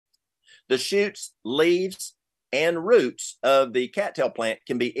The shoots, leaves, and roots of the cattail plant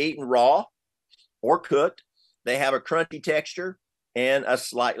can be eaten raw or cooked. They have a crunchy texture and a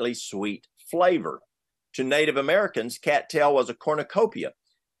slightly sweet flavor. To Native Americans, cattail was a cornucopia.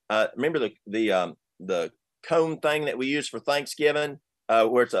 Remember the cone thing that we use for Thanksgiving,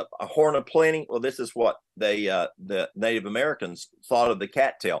 where it's a horn of plenty? Well, this is what the Native Americans thought of the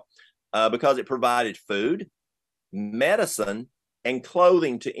cattail, because it provided food, medicine, and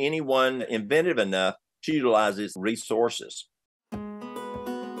clothing to anyone inventive enough to utilize its resources.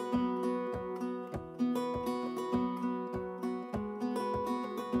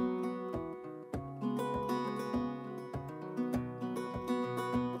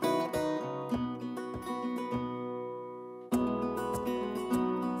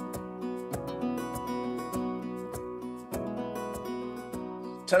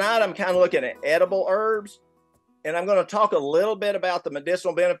 Tonight, I'm kind of looking at edible herbs, and I'm going to talk a little bit about the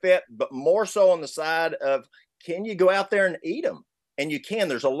medicinal benefit, but more so on the side of, can you go out there and eat them? And you can.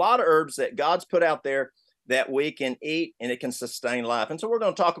 There's a lot of herbs that God's put out there that we can eat, and it can sustain life. And so we're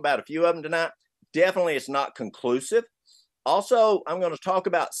going to talk about a few of them tonight. Definitely, it's not conclusive. Also, I'm going to talk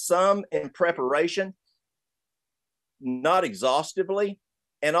about some in preparation, not exhaustively.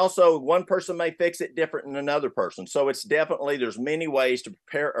 And also, one person may fix it different than another person. So it's definitely, there's many ways to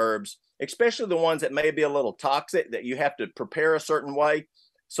prepare herbs, especially the ones that may be a little toxic, that you have to prepare a certain way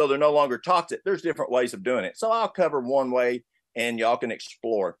so they're no longer toxic. There's different ways of doing it. So I'll cover one way and y'all can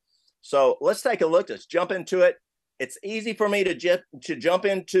explore. So let's take a look. Let's jump into it. It's easy for me to jump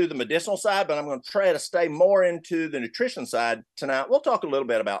into the medicinal side, but I'm going to try to stay more into the nutrition side tonight. We'll talk a little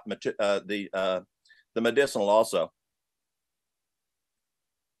bit about the medicinal also.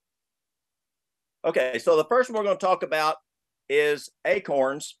 Okay, so the first one we're going to talk about is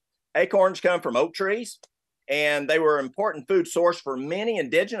acorns. Acorns come from oak trees, and they were an important food source for many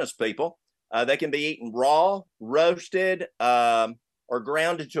indigenous people. They can be eaten raw, roasted, or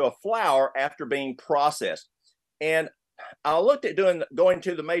ground into a flour after being processed. And I looked at going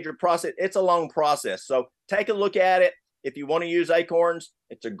to the major process. It's a long process, so take a look at it. If you want to use acorns,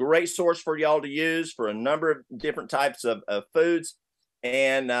 it's a great source for y'all to use for a number of different types of foods.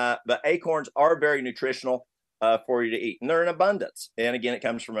 And the acorns are very nutritional for you to eat, and they're in abundance. And again, it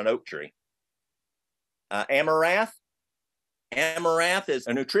comes from an oak tree. Amaranth. Amaranth is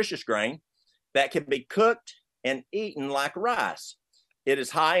a nutritious grain that can be cooked and eaten like rice. It is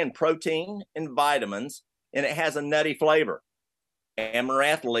high in protein and vitamins, and it has a nutty flavor.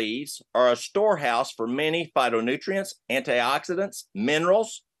 Amaranth leaves are a storehouse for many phytonutrients, antioxidants,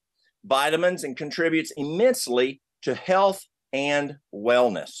 minerals, vitamins, and contributes immensely to health and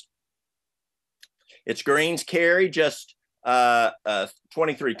wellness. Its greens carry just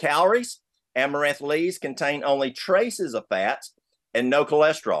 23 calories. Amaranth leaves contain only traces of fats and no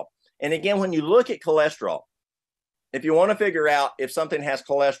cholesterol. And again, when you look at cholesterol, if you want to figure out if something has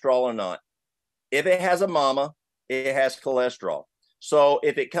cholesterol or not, if it has a mama, it has cholesterol. So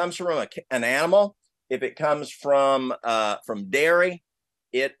if it comes from an animal, if it comes from dairy,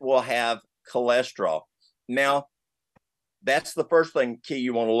 it will have cholesterol. Now, that's the first key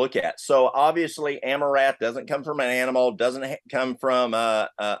you want to look at. So obviously, amaranth doesn't come from an animal, doesn't come from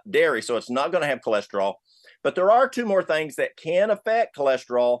dairy, so it's not going to have cholesterol. But there are two more things that can affect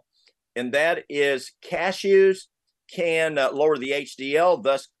cholesterol, and that is cashews can lower the HDL,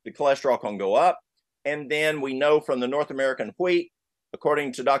 thus the cholesterol can go up. And then we know from the North American wheat,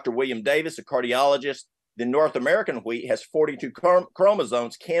 according to Dr. William Davis, a cardiologist, the North American wheat has 42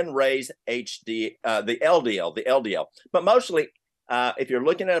 chromosomes, can raise the LDL. But mostly, if you're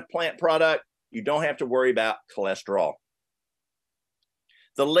looking at a plant product, you don't have to worry about cholesterol.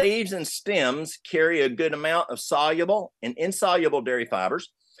 The leaves and stems carry a good amount of soluble and insoluble dairy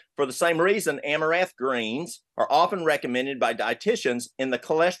fibers. For the same reason, amaranth greens are often recommended by dietitians in the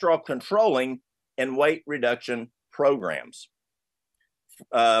cholesterol controlling and weight reduction programs.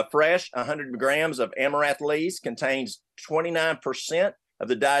 Fresh 100 grams of amaranth leaves contains 29% of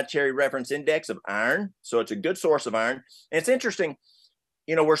the dietary reference index of iron. So it's a good source of iron. And it's interesting,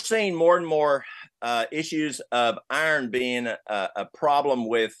 we're seeing more and more issues of iron being a problem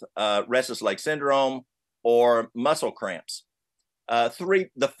with restless leg syndrome or muscle cramps.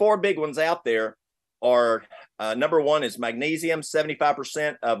 The four big ones out there are, number one is magnesium.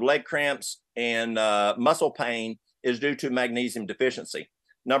 75% of leg cramps and muscle pain is due to magnesium deficiency.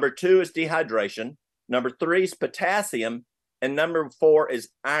 Number two is dehydration. Number three is potassium. And number four is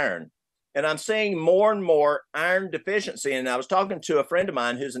iron. And I'm seeing more and more iron deficiency. And I was talking to a friend of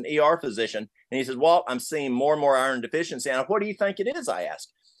mine who's an ER physician, and he says, Walt, I'm seeing more and more iron deficiency. And what do you think it is? I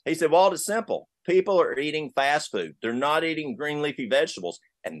asked. He said, Walt, it's simple. People are eating fast food. They're not eating green leafy vegetables.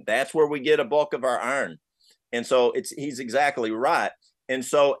 And that's where we get a bulk of our iron. And so he's exactly right. And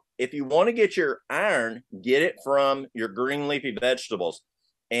so if you want to get your iron, get it from your green leafy vegetables.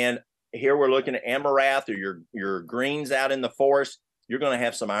 And here we're looking at amaranth or your greens out in the forest. You're going to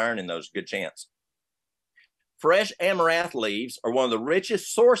have some iron in those, good chance. Fresh amaranth leaves are one of the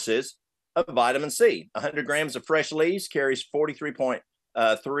richest sources of vitamin C. 100 grams of fresh leaves carries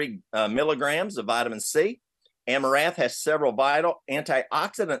 43.3 milligrams of vitamin C. Amaranth has several vital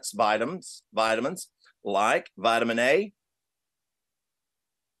antioxidants vitamins like vitamin A,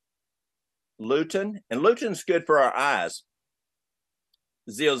 lutein, and lutein's good for our eyes.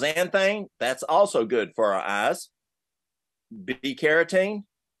 Zeaxanthin, that's also good for our eyes. B-carotene.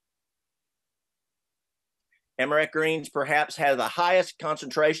 Amaranth greens perhaps have the highest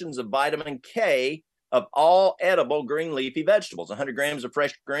concentrations of vitamin K of all edible green leafy vegetables. 100 grams of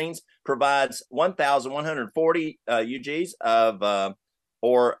fresh greens provides 1,140 UGs of,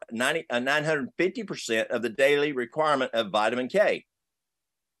 or 950% of the daily requirement of vitamin K.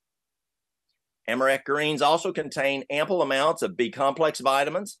 Amaranth greens also contain ample amounts of B-complex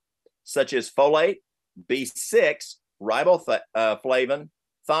vitamins, such as folate, B6, riboflavin,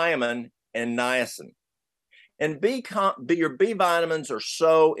 thiamine, and niacin. And your B vitamins are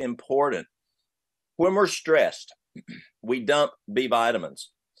so important. When we're stressed, we dump B vitamins.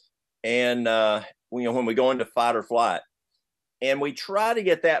 And when we go into fight or flight. And we try to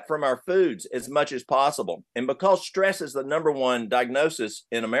get that from our foods as much as possible. And because stress is the #1 diagnosis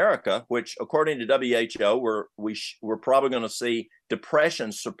in America, which according to WHO, we're probably going to see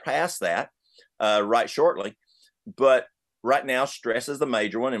depression surpass that right shortly. But right now, stress is the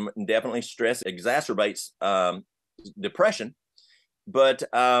major one, and definitely stress exacerbates depression. But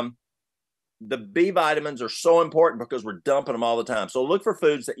the B vitamins are so important because we're dumping them all the time. So look for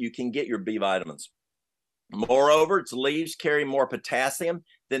foods that you can get your B vitamins. Moreover, its leaves carry more potassium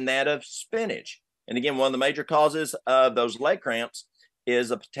than that of spinach. And again, one of the major causes of those leg cramps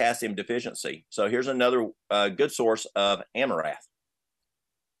is a potassium deficiency. So here's another good source of amaranth.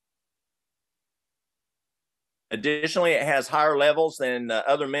 Additionally, it has higher levels than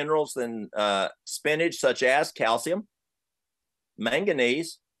other minerals than spinach, such as calcium,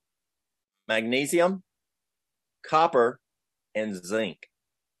 manganese, magnesium, copper, and zinc.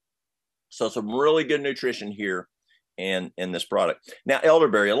 So some really good nutrition here in this product. Now,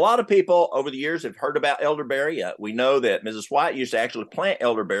 elderberry. A lot of people over the years have heard about elderberry. We know that Mrs. White used to actually plant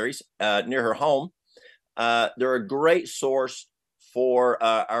elderberries near her home. They're a great source for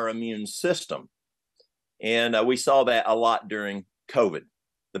our immune system. And we saw that a lot during COVID.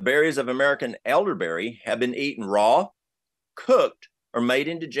 The berries of American elderberry have been eaten raw, cooked, or made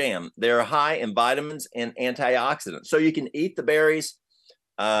into jam. They're high in vitamins and antioxidants. So you can eat the berries.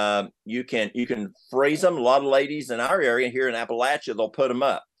 You can freeze them. A lot of ladies in our area here in Appalachia, they'll put them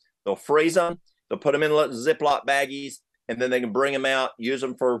up. They'll freeze them. They'll put them in little Ziploc baggies, and then they can bring them out, use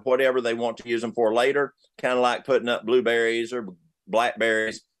them for whatever they want to use them for later, kind of like putting up blueberries or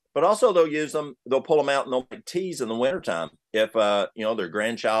blackberries. But also they'll pull them out and they'll make teas in the wintertime if, their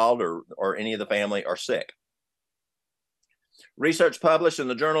grandchild or any of the family are sick. Research published in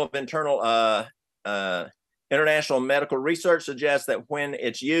the Journal of International Medical Research suggests that when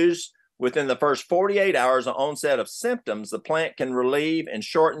it's used within the first 48 hours of onset of symptoms, the plant can relieve and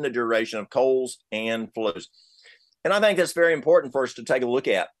shorten the duration of colds and flus. And I think that's very important for us to take a look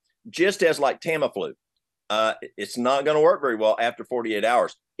at. Just as like Tamiflu, it's not going to work very well after 48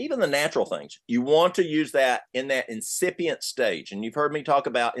 hours. Even the natural things, you want to use that in that incipient stage. And you've heard me talk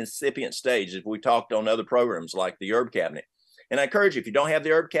about incipient stage if we talked on other programs like the Herb Cabinet. And I encourage you, if you don't have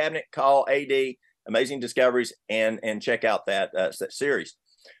the Herb Cabinet, call AD, Amazing Discoveries, and check out that series.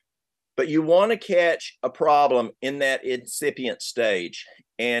 But you want to catch a problem in that incipient stage.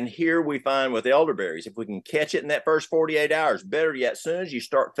 And here we find with elderberries, if we can catch it in that first 48 hours, better yet, as soon as you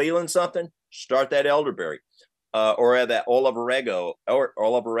start feeling something, start that elderberry or that oil of oregano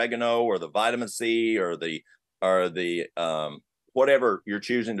or the vitamin C or the whatever you're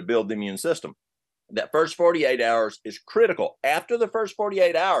choosing to build the immune system. That first 48 hours is critical. After the first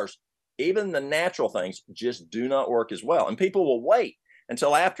 48 hours, even the natural things just do not work as well. And people will wait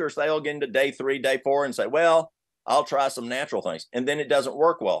until after they'll get into day 3, day 4 and say, well, I'll try some natural things. And then it doesn't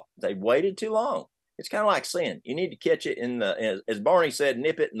work well. They've waited too long. It's kind of like sin. You need to catch it as Barney said,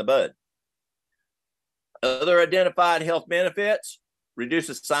 nip it in the bud. Other identified health benefits: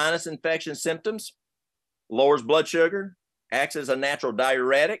 reduces sinus infection symptoms, lowers blood sugar, acts as a natural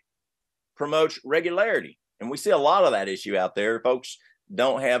diuretic, promotes regularity. And we see a lot of that issue out there. Folks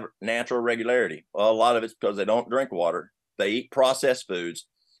don't have natural regularity. Well, a lot of it's because they don't drink water. They eat processed foods,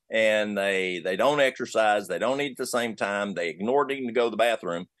 and they don't exercise, they don't eat at the same time, they ignore needing to go to the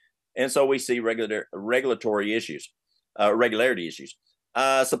bathroom, and so we see regulatory issues, regularity issues.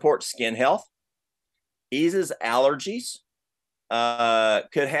 Supports skin health, eases allergies,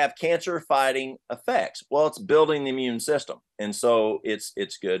 could have cancer-fighting effects. Well, it's building the immune system, and so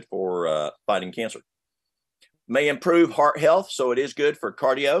it's good for fighting cancer. May improve heart health, so it is good for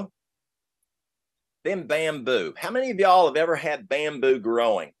cardio. Then bamboo. How many of y'all have ever had bamboo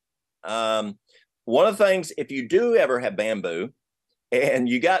growing? One of the things, if you do ever have bamboo and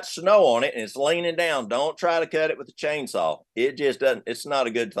you got snow on it and it's leaning down, don't try to cut it with a chainsaw. It just doesn't, it's not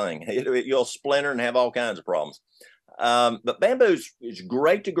a good thing. You'll splinter and have all kinds of problems. But bamboo is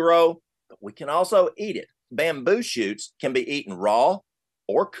great to grow, but we can also eat it. Bamboo shoots can be eaten raw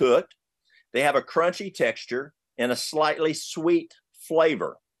or cooked. They have a crunchy texture and a slightly sweet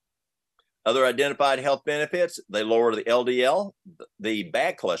flavor. Other identified health benefits, they lower the LDL, the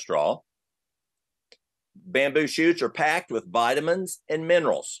bad cholesterol. Bamboo shoots are packed with vitamins and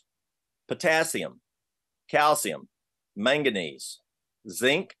minerals, potassium, calcium, manganese,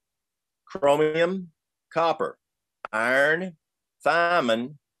 zinc, chromium, copper, iron,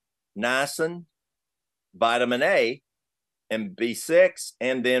 thiamine, niacin, vitamin A, and B6,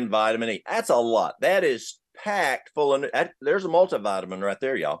 and then vitamin E. That's a lot. That is packed full of, there's a multivitamin right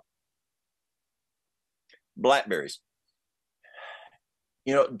there, y'all. Blackberries.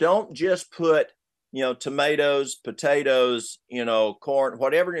 Don't just put, tomatoes, potatoes, corn,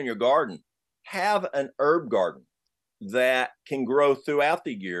 whatever in your garden. Have an herb garden that can grow throughout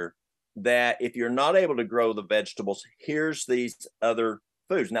the year, that if you're not able to grow the vegetables, here's these other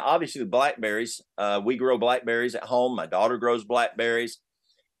foods. Now, obviously, the blackberries, we grow blackberries at home. My daughter grows blackberries,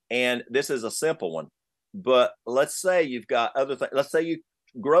 and this is a simple one. But let's say you've got other things. Let's say you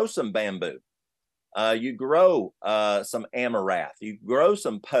grow some bamboo. You grow some amaranth. You grow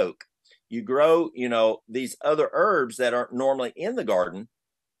some poke. You grow, these other herbs that aren't normally in the garden.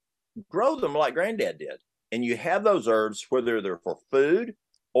 Grow them like Granddad did. And you have those herbs, whether they're for food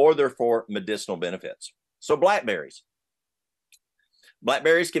or they're for medicinal benefits. So blackberries.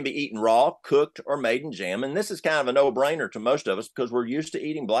 Blackberries can be eaten raw, cooked, or made in jam. And this is kind of a no-brainer to most of us because we're used to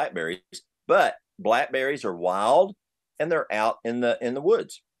eating blackberries. But blackberries are wild and they're out in the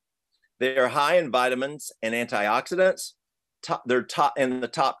woods. They are high in vitamins and antioxidants. They're in the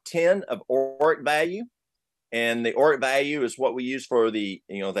top 10 of ORAC value. And the ORAC value is what we use for the,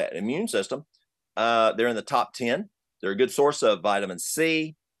 that immune system. They're in the top 10. They're a good source of vitamin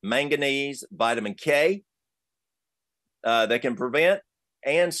C, manganese, vitamin K. They can prevent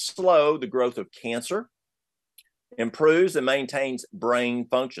and slow the growth of cancer, improves and maintains brain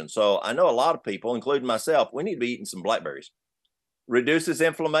function. So I know a lot of people, including myself, we need to be eating some blackberries. Reduces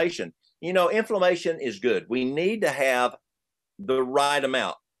inflammation. Inflammation is good. We need to have the right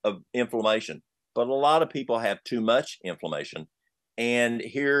amount of inflammation, but a lot of people have too much inflammation. And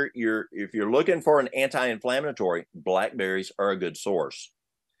here, if you're looking for an anti-inflammatory, blackberries are a good source.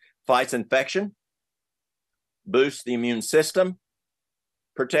 Fights infection, boosts the immune system,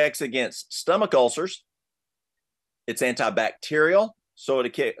 protects against stomach ulcers. It's antibacterial, so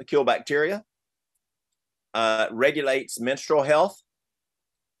it'll kill bacteria. Regulates menstrual health.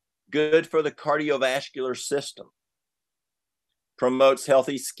 Good for the cardiovascular system. Promotes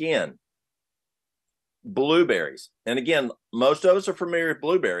healthy skin. Blueberries. And again, most of us are familiar with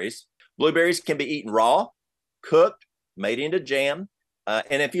blueberries. Blueberries can be eaten raw, cooked, made into jam.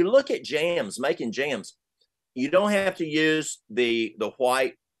 And if you look at jams, making jams, you don't have to use the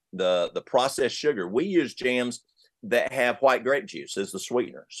white, the processed sugar. We use jams that have white grape juice as the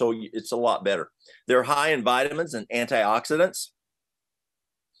sweetener. So it's a lot better. They're high in vitamins and antioxidants.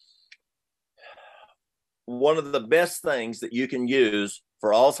 One of the best things that you can use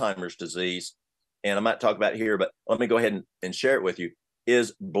for Alzheimer's disease, and I might talk about it here, but let me go ahead and share it with you,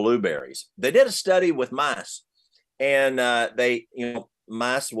 is blueberries. They did a study with mice, and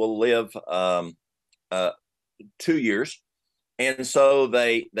mice will live 2 years. And so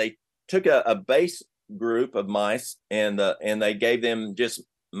they took a base group of mice and they gave them just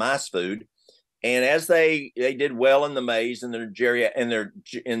mice food. And as they did well in the maze in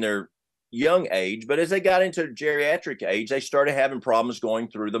their young age, but as they got into geriatric age, they started having problems going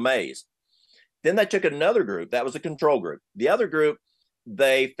through the maze. Then they took another group, that was a control group. The other group,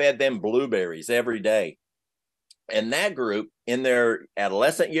 they fed them blueberries every day. And that group, in their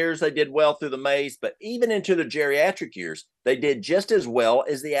adolescent years, they did well through the maze, but even into the geriatric years, they did just as well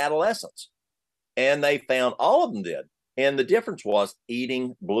as the adolescents. And they found all of them did. And the difference was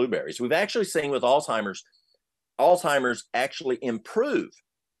eating blueberries. We've actually seen with Alzheimer's actually improve,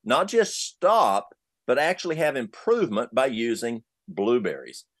 not just stop, but actually have improvement by using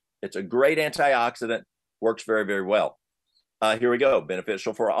blueberries. It's a great antioxidant, works very, very well. Here we go.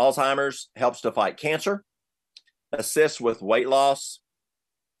 Beneficial for Alzheimer's, helps to fight cancer, assists with weight loss,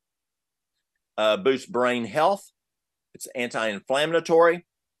 boosts brain health. It's anti-inflammatory,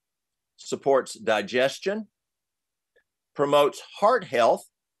 supports digestion, promotes heart health.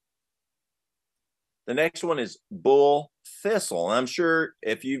 The next one is bull thistle. And I'm sure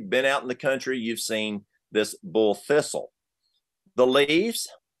if you've been out in the country, you've seen this bull thistle. The leaves,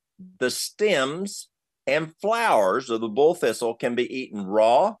 the stems, and flowers of the bull thistle can be eaten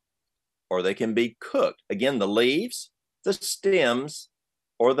raw or they can be cooked. Again, the leaves, the stems,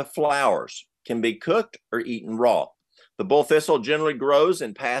 or the flowers can be cooked or eaten raw. The bull thistle generally grows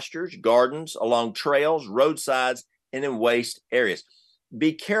in pastures, gardens, along trails, roadsides, and in waste areas.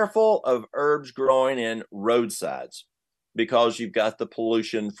 Be careful of herbs growing in roadsides because you've got the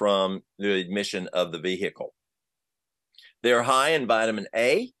pollution from the emission of the vehicle. They're high in vitamin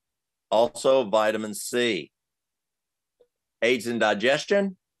A, also vitamin C. Aids in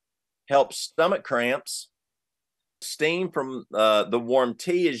digestion, helps stomach cramps. Steam from the warm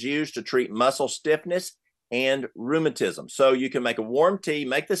tea is used to treat muscle stiffness and rheumatism. So you can make a warm tea,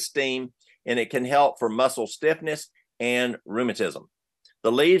 make the steam, and it can help for muscle stiffness and rheumatism.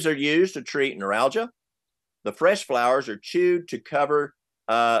 The leaves are used to treat neuralgia. The fresh flowers are chewed to cover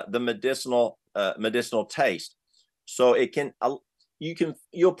the medicinal taste. So it can,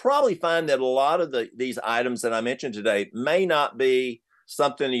 you'll probably find that a lot of these items that I mentioned today may not be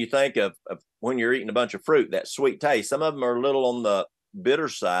something you think of when you're eating a bunch of fruit, that sweet taste. Some of them are a little on the bitter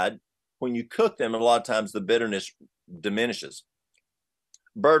side. When you cook them, a lot of times the bitterness diminishes.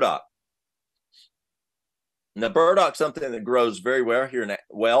 Burdock. Now, burdock is something that grows very well here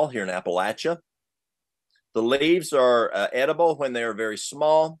in Appalachia. The leaves are edible when they are very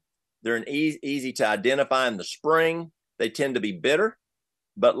small. They're easy to identify in the spring. They tend to be bitter,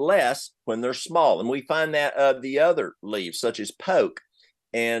 but less when they're small. And we find that of the other leaves, such as poke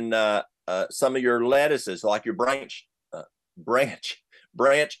and some of your lettuces, like your branch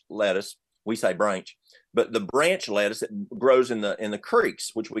lettuce. We say branch, but the branch lettuce that grows in the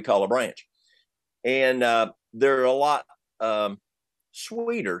creeks, which we call a branch. And they're a lot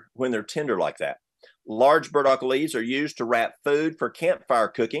sweeter when they're tender like that. Large burdock leaves are used to wrap food for campfire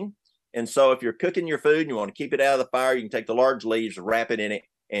cooking. And so if you're cooking your food and you want to keep it out of the fire, you can take the large leaves, wrap it in it,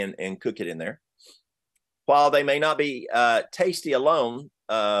 and cook it in there. While they may not be tasty alone,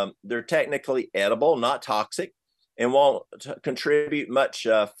 they're technically edible, not toxic, and won't contribute much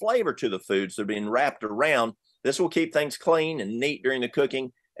flavor to the foods that are being wrapped around. This will keep things clean and neat during the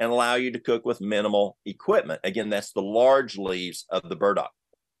cooking and allow you to cook with minimal equipment. Again, that's the large leaves of the burdock.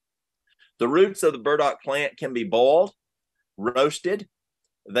 The roots of the burdock plant can be boiled, roasted.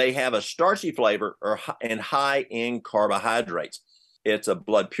 They have a starchy flavor and high in carbohydrates. It's a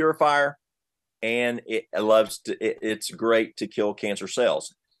blood purifier, and it's great to kill cancer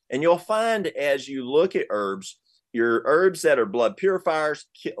cells. And you'll find as you look at herbs, your herbs that are blood purifiers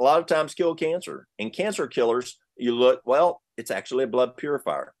a lot of times kill cancer, and cancer killers, you look, well, it's actually a blood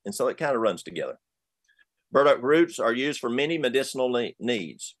purifier. And so it kind of runs together. Burdock roots are used for many medicinal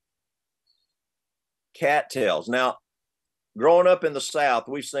needs. Cattails. Now, growing up in the South,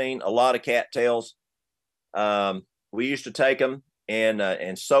 we've seen a lot of cattails. We used to take them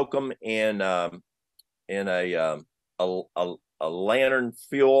and soak them in a lantern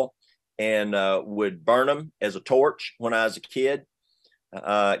fuel and would burn them as a torch when I was a kid.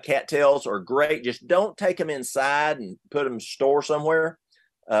 Cattails are great. Just don't take them inside and put them store somewhere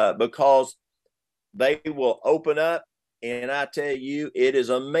because they will open up, and I tell you, it is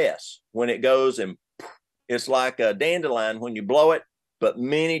a mess when it goes, and it's like a dandelion when you blow it, but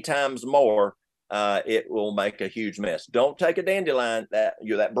many times more, it will make a huge mess. Don't take a dandelion,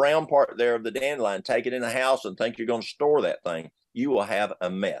 that brown part there of the dandelion, take it in the house and think you're going to store that thing. You will have a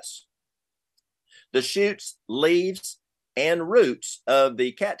mess. The shoots, leaves, and roots of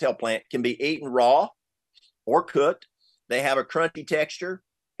the cattail plant can be eaten raw or cooked. They have a crunchy texture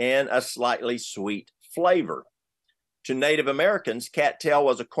and a slightly sweet flavor. To Native Americans, cattail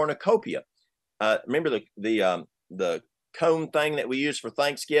was a cornucopia. Remember the cone thing that we use for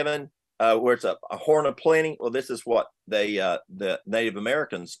Thanksgiving, where it's a horn of plenty? Well, this is what the Native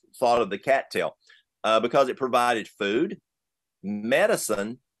Americans thought of the cattail because it provided food,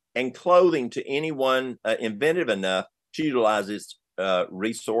 medicine, and clothing to anyone inventive enough to utilize its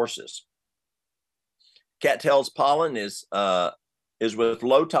resources. Cattail's pollen is with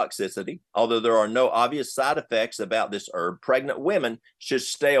low toxicity. Although there are no obvious side effects about this herb, pregnant women should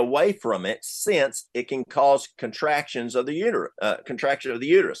stay away from it since it can cause contraction of the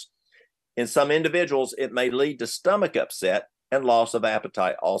uterus. In some individuals, it may lead to stomach upset and loss of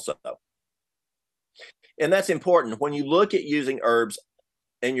appetite also. And that's important when you look at using herbs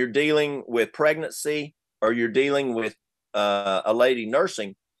and you're dealing with pregnancy or you're dealing with a lady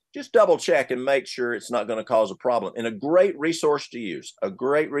nursing. Just double check and make sure it's not going to cause a problem. And a great resource to use,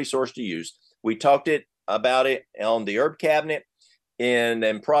 We talked about it on the herb cabinet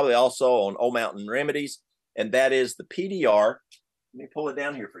and probably also on Old Mountain Remedies. And that is the PDR. Let me pull it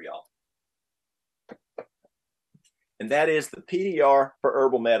down here for y'all. And that is the PDR for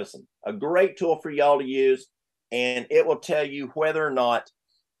herbal medicine. A great tool for y'all to use. And it will tell you whether or not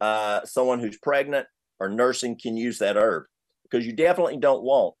someone who's pregnant or nursing can use that herb. Because you definitely don't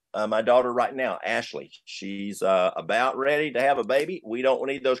want my daughter right now, Ashley. She's about ready to have a baby. We don't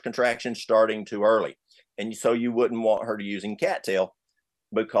need those contractions starting too early. And so you wouldn't want her to using cattail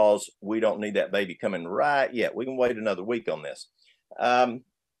because we don't need that baby coming right yet. We can wait another week on this.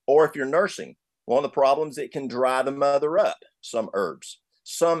 Or if you're nursing, one of the problems, it can dry the mother up, some herbs.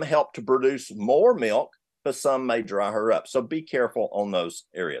 Some help to produce more milk, but some may dry her up. So be careful on those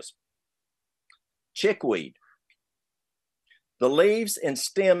areas. Chickweed. The leaves and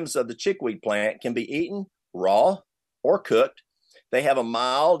stems of the chickweed plant can be eaten raw or cooked. They have a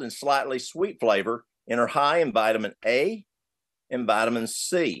mild and slightly sweet flavor and are high in vitamin A and vitamin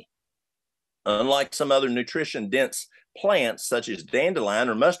C. Unlike some other nutrition-dense plants, such as dandelion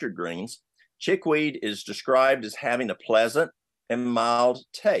or mustard greens, chickweed is described as having a pleasant and mild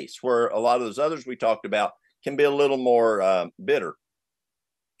taste, where a lot of those others we talked about can be a little more bitter.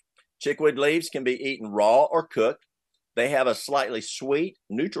 Chickweed leaves can be eaten raw or cooked. They have a slightly sweet,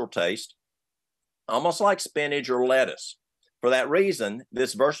 neutral taste, almost like spinach or lettuce. For that reason,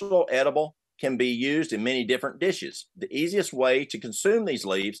 this versatile edible can be used in many different dishes. The easiest way to consume these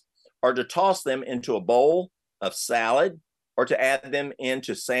leaves are to toss them into a bowl of salad or to add them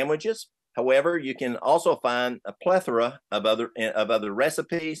into sandwiches. However, you can also find a plethora of other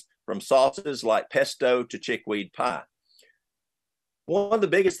recipes, from sauces like pesto to chickweed pie. One of the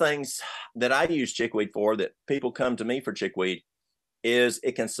biggest things that I use chickweed for, that people come to me for chickweed, is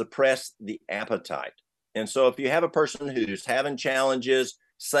it can suppress the appetite. And so if you have a person who's having challenges,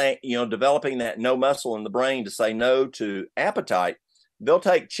 developing that no muscle in the brain to say no to appetite, they'll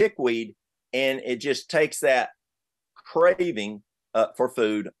take chickweed and it just takes that craving for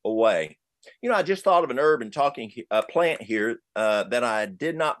food away. I just thought of an herb and talking plant here that I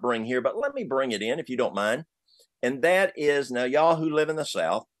did not bring here, but let me bring it in if you don't mind. And that is, now y'all who live in the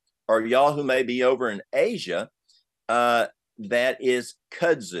South, or y'all who may be over in Asia, that is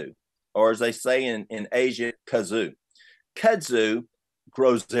kudzu, or as they say in Asia, kudzu. Kudzu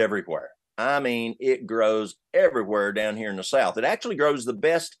grows everywhere. I mean, it grows everywhere down here in the South. It actually grows the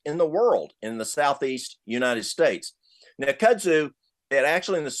best in the world in the Southeast United States. Now, kudzu, it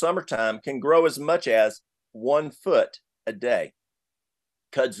actually in the summertime can grow as much as 1 foot a day.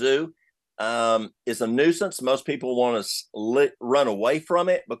 Kudzu is a nuisance. Most people want to run away from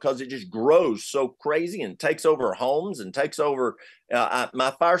it because it just grows so crazy and takes over homes and takes over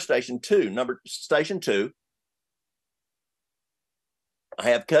my fire station station 2. I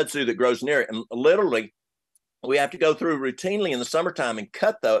have kudzu that grows near it, and literally we have to go through routinely in the summertime and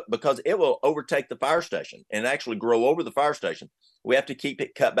cut because it will overtake the fire station and actually grow over the fire station. We have to keep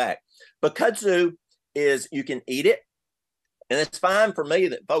it cut back. But kudzu is, you can eat it, and it's fine for me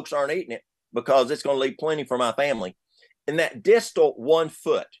that folks aren't eating it because it's going to leave plenty for my family. And that distal 1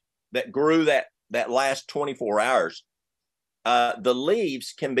 foot that grew that last 24 hours, the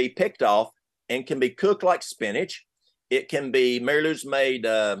leaves can be picked off and can be cooked like spinach. It can be, Mary Lou's made,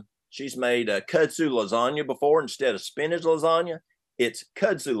 she's made kudzu lasagna before instead of spinach lasagna. It's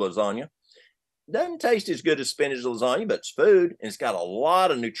kudzu lasagna. Doesn't taste as good as spinach lasagna, but it's food, and it's got a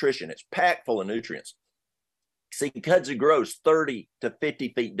lot of nutrition. It's packed full of nutrients. See, kudzu grows 30 to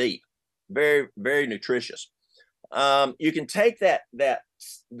 50 feet deep. Very, very nutritious. You can take that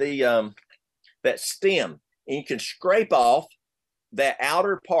stem, and you can scrape off that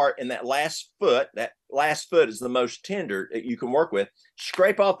outer part and that last foot. That last foot is the most tender that you can work with.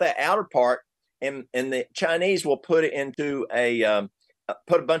 Scrape off that outer part, and the Chinese will put it into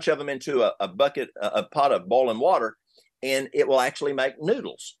put a bunch of them into a pot of boiling water, and it will actually make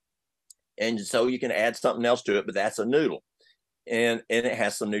noodles. And so you can add something else to it, but that's a noodle, and it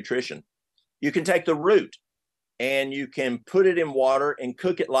has some nutrition. You can take the root and you can put it in water and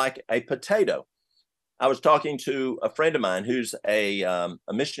cook it like a potato. I was talking to a friend of mine who's a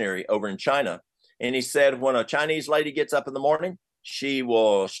missionary over in China, and he said when a Chinese lady gets up in the morning, she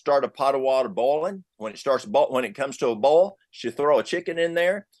will start a pot of water boiling. When it comes to a boil, she'll throw a chicken in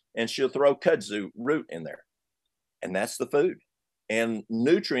there, and she'll throw kudzu root in there, and that's the food. And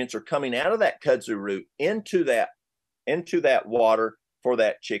nutrients are coming out of that kudzu root into that into that water for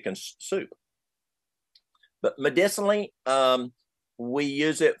that chicken soup. But medicinally, we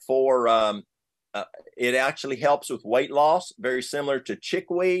use it for, it actually helps with weight loss, very similar to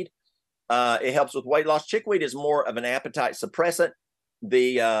chickweed. It helps with weight loss. Chickweed is more of an appetite suppressant.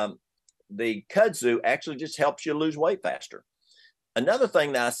 The kudzu actually just helps you lose weight faster. Another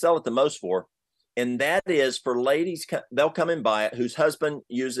thing that I sell it the most for, and that is for ladies, they'll come and buy it whose husband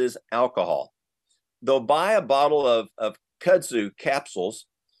uses alcohol. They'll buy a bottle of kudzu capsules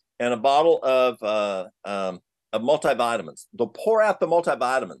and a bottle of multivitamins. They'll pour out the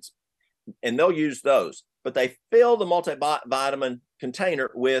multivitamins and they'll use those, but they fill the multivitamin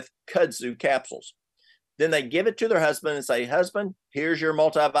container with kudzu capsules. Then they give it to their husband and say, husband, here's your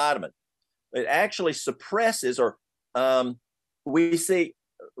multivitamin. It actually suppresses, or we see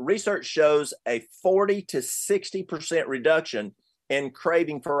research shows a 40 to 60% reduction in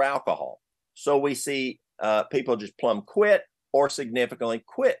craving for alcohol. So we see people just plumb quit or significantly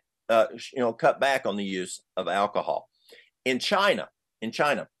quit, cut back on the use of alcohol. In China,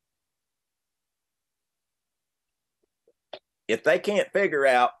 if they can't figure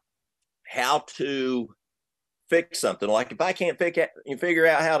out how to fix something, like if I can't figure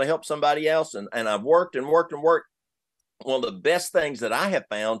out how to help somebody else, and I've worked and worked and worked, one of the best things that I have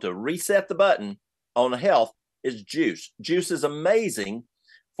found to reset the button on health is juice. Juice is amazing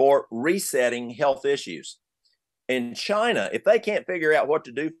for resetting health issues. In China, if they can't figure out what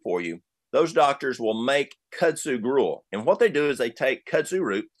to do for you, those doctors will make kudzu gruel. And what they do is they take kudzu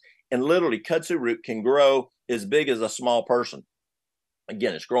root, and literally kudzu root can grow as big as a small person.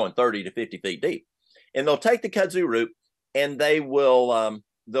 Again, it's growing 30 to 50 feet deep. And they'll take the kudzu root and they will,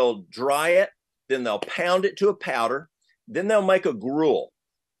 they'll dry it, then they'll pound it to a powder, then they'll make a gruel,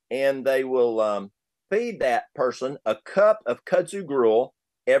 and they will feed that person a cup of kudzu gruel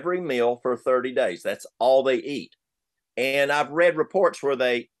every meal for 30 days. That's all they eat. And I've read reports where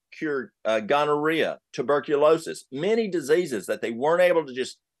they cured gonorrhea, tuberculosis, many diseases that they weren't able to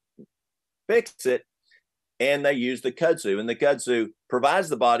just fix it, and they use the kudzu. And the kudzu provides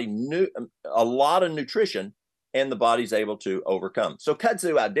the body a lot of nutrition, and the body's able to overcome. So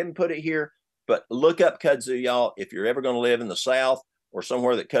kudzu, I didn't put it here, but look up kudzu, y'all. If you're ever going to live in the South or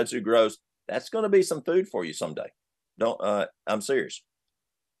somewhere that kudzu grows, that's going to be some food for you someday. I'm serious.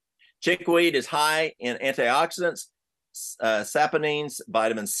 Chickweed is high in antioxidants, saponins,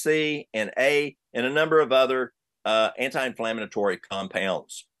 vitamin C and A, and a number of other anti-inflammatory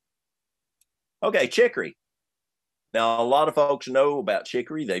compounds. Okay, chicory. Now, a lot of folks know about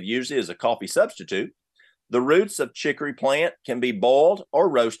chicory. They've used it as a coffee substitute. The roots of chicory plant can be boiled or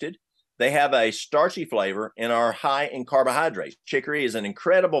roasted. They have a starchy flavor and are high in carbohydrates. Chicory is an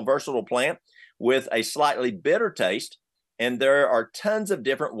incredible versatile plant with a slightly bitter taste, and there are tons of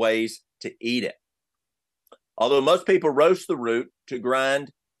different ways to eat it. Although most people roast the root to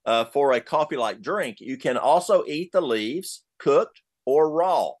grind for a coffee-like drink, you can also eat the leaves cooked or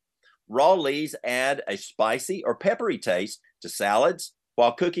raw. Raw leaves add a spicy or peppery taste to salads,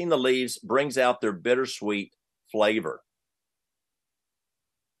 while cooking the leaves brings out their bittersweet flavor.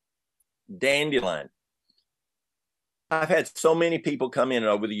 Dandelion. I've had so many people come in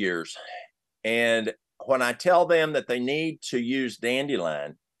over the years, and when I tell them that they need to use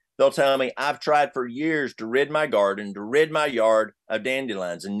dandelion, they'll tell me, I've tried for years to rid my garden, to rid my yard of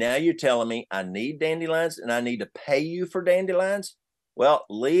dandelions, and now you're telling me I need dandelions and I need to pay you for dandelions? Well,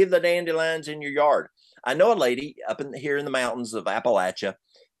 leave the dandelions in your yard. I know a lady up here in the mountains of Appalachia,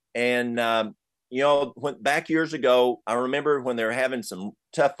 and back years ago, I remember when they were having some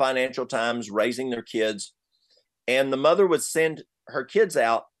tough financial times raising their kids, and the mother would send her kids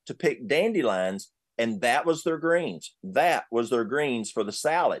out to pick dandelions, and that was their greens. That was their greens for the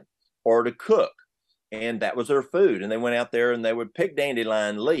salad or to cook, and that was their food. And they went out there and they would pick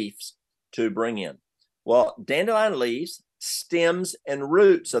dandelion leaves to bring in. Well, dandelion leaves, stems, and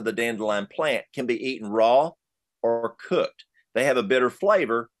roots of the dandelion plant can be eaten raw or cooked. They have a bitter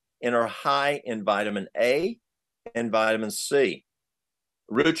flavor and are high in vitamin A and vitamin C.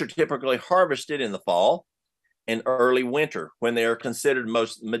 Roots are typically harvested in the fall and early winter when they are considered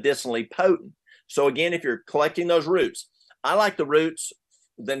most medicinally potent. So again, if you're collecting those roots, I like the roots,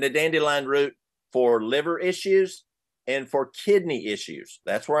 then the dandelion root for liver issues and for kidney issues.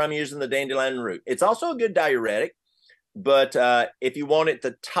 That's where I'm using the dandelion root. It's also a good diuretic, but if you want it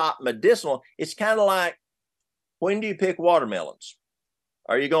the top medicinal, it's kind of like, when do you pick watermelons?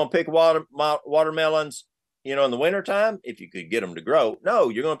 Are you going to pick watermelons, in the wintertime, if you could get them to grow? No,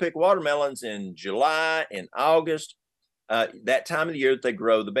 you're going to pick watermelons in July and August, that time of the year that they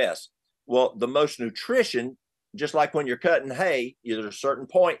grow the best. Well, the most nutrition, just like when you're cutting hay, there's a certain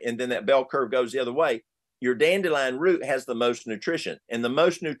point, and then that bell curve goes the other way. your dandelion root has the most nutrition. And the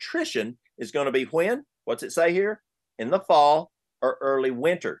most nutrition is going to be when? What's it say here? In the fall or early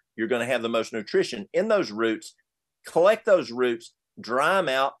winter. You're going to have the most nutrition in those roots. Collect those roots, dry them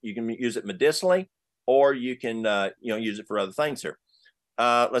out. You can use it medicinally, or you can use it for other things here.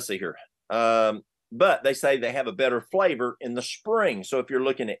 Let's see here. But they say they have a better flavor in the spring. So if you're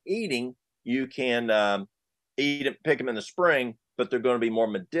looking at eating, you can eat it, pick them in the spring, but they're going to be more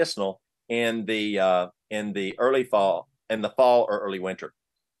medicinal in the early fall, in the fall or early winter.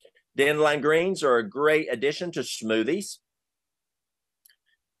 Dandelion greens are a great addition to smoothies.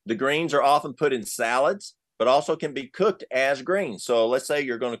 The greens are often put in salads, but also can be cooked as greens. So let's say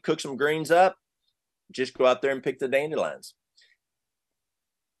you're going to cook some greens up, just go out there and pick the dandelions.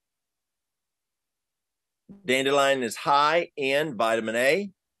 Dandelion is high in vitamin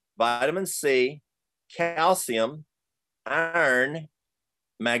A, vitamin C, calcium, iron,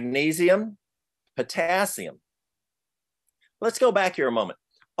 magnesium, potassium. Let's go back here a moment.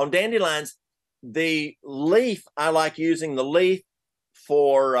 On dandelions, the leaf, I like using the leaf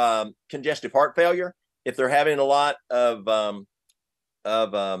for congestive heart failure. If they're having a lot of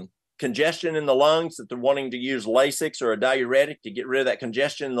congestion in the lungs, that they're wanting to use Lasix or a diuretic to get rid of that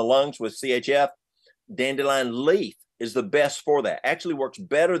congestion in the lungs with CHF, dandelion leaf is the best for that. Actually works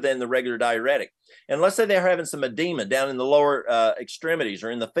better than the regular diuretic. And let's say they're having some edema down in the lower extremities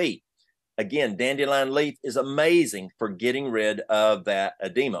or in the feet. Again, dandelion leaf is amazing for getting rid of that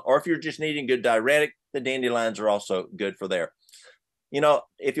edema. Or if you're just needing good diuretic, the dandelions are also good for there. You know,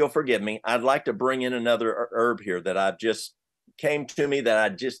 if you'll forgive me, I'd like to bring in another herb here that I've just came to me that I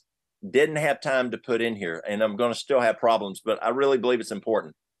just didn't have time to put in here. And I'm going to still have problems, but I really believe it's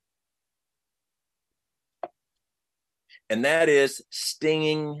important. And that is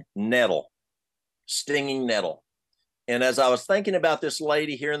stinging nettle. Stinging nettle. And as I was thinking about this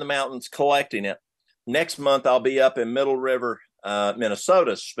lady here in the mountains collecting it, next month I'll be up in Middle River,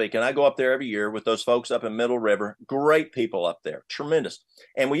 Minnesota speaking. I go up there every year with those folks up in Middle River. Great people up there, tremendous.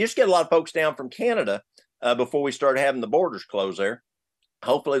 And we used to get a lot of folks down from Canada before we started having the borders closed there.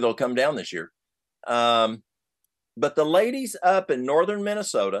 Hopefully they'll come down this year. But the ladies up in northern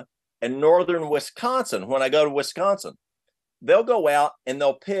Minnesota and northern Wisconsin, when I go to Wisconsin, they'll go out and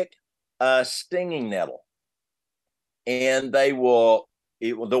they'll pick a stinging nettle. And they'll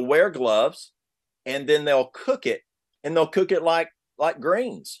wear gloves, and then they'll cook it, and they'll cook it like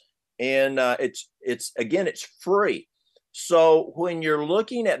greens. And it's free. So when you're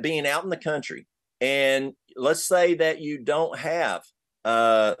looking at being out in the country, and let's say that you don't have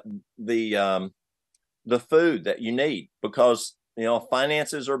the food that you need because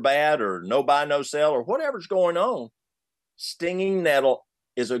finances are bad or no buy no sell or whatever's going on, stinging nettle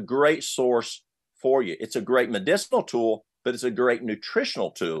is a great source for you. It's a great medicinal tool, but it's a great nutritional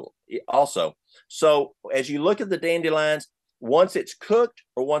tool also. So as you look at the dandelions, once it's cooked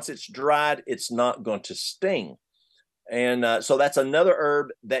or once it's dried, it's not going to sting. And so that's another herb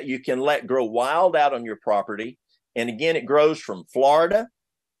that you can let grow wild out on your property. And again, it grows from Florida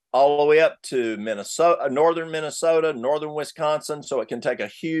all the way up to Minnesota, northern Wisconsin. So it can take a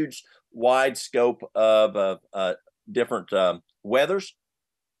huge, wide scope of different weathers.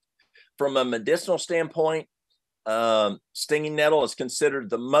 From a medicinal standpoint, stinging nettle is considered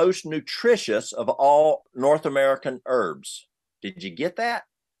the most nutritious of all North American herbs. Did you get that?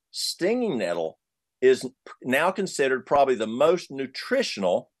 Stinging nettle is now considered probably the most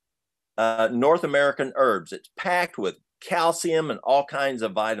nutritional North American herbs. It's packed with calcium and all kinds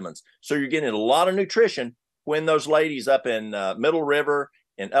of vitamins. So you're getting a lot of nutrition when those ladies up in Middle River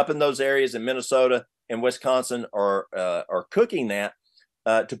and up in those areas in Minnesota and Wisconsin are cooking that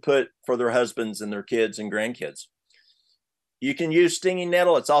to put for their husbands and their kids and grandkids. You can use stinging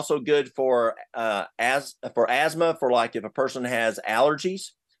nettle. It's also good for asthma, for like if a person has allergies.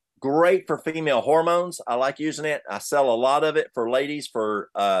 Great for female hormones. I like using it. I sell a lot of it for ladies for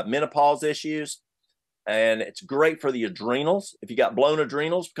menopause issues. And it's great for the adrenals. If you got blown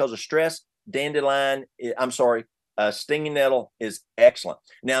adrenals because of stress, stinging nettle is excellent.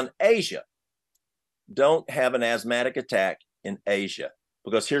 Now in Asia, don't have an asthmatic attack in Asia,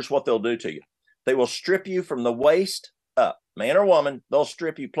 because here's what they'll do to you. They will strip you from the waist up, man or woman. They'll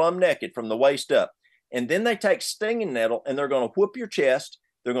strip you plumb naked from the waist up. And then they take stinging nettle and they're going to whoop your chest.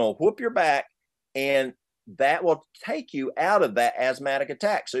 They're going to whoop your back. And that will take you out of that asthmatic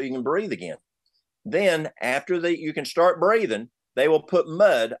attack so you can breathe again. Then after you can start breathing, they will put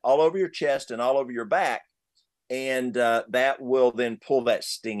mud all over your chest and all over your back. And that will then pull that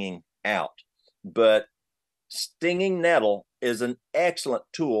stinging out. But stinging nettle is an excellent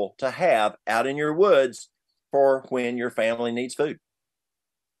tool to have out in your woods for when your family needs food.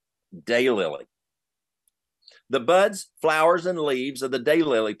 Daylily. The buds, flowers, and leaves of the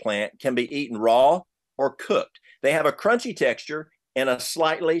daylily plant can be eaten raw or cooked. They have a crunchy texture and a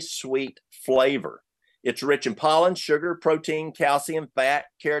slightly sweet flavor. It's rich in pollen, sugar, protein, calcium, fat,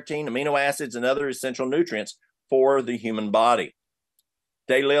 keratin, amino acids, and other essential nutrients for the human body.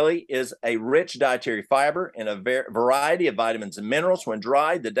 Daylily is a rich dietary fiber and a variety of vitamins and minerals. When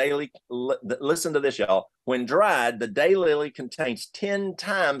dried, listen to this, y'all. When dried, the daylily contains 10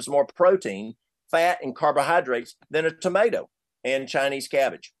 times more protein, fat, and carbohydrates than a tomato and Chinese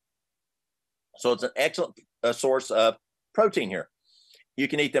cabbage. So it's an excellent source of protein here. You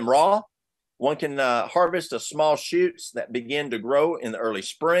can eat them raw. One can harvest the small shoots that begin to grow in the early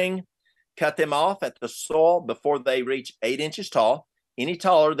spring, cut them off at the soil before they reach 8 inches tall. Any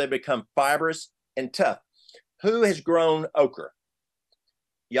taller, they become fibrous and tough. Who has grown okra?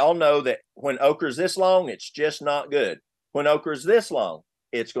 Y'all know that when okra is this long, it's just not good. When okra is this long,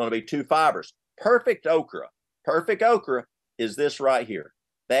 it's going to be too fibrous. Perfect okra is this right here.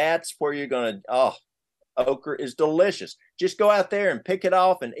 That's where you're going to, okra is delicious. Just go out there and pick it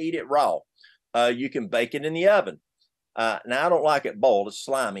off and eat it raw. You can bake it in the oven. Now, I don't like it boiled. It's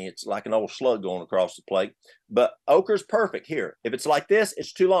slimy. It's like an old slug going across the plate. But okra's perfect here. If it's like this,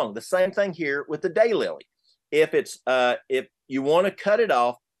 it's too long. The same thing here with the daylily. If you want to cut it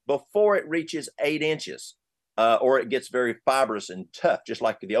off before it reaches 8 inches, or it gets very fibrous and tough, just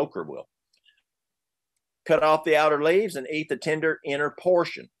like the okra will. Cut off the outer leaves and eat the tender inner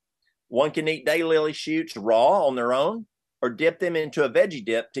portion. One can eat daylily shoots raw on their own or dip them into a veggie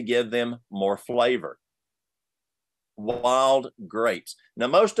dip to give them more flavor. Wild grapes. Now,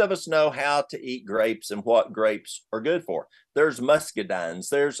 most of us know how to eat grapes and what grapes are good for. There's muscadines.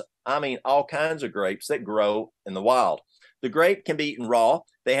 There's, all kinds of grapes that grow in the wild. The grape can be eaten raw.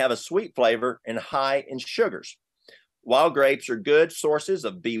 They have a sweet flavor and high in sugars. Wild grapes are good sources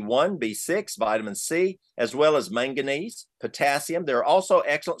of B1, B6, vitamin C, as well as manganese, potassium. They're also an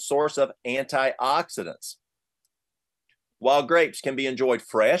excellent source of antioxidants. Wild grapes can be enjoyed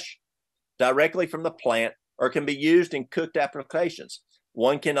fresh, directly from the plant, or can be used in cooked applications.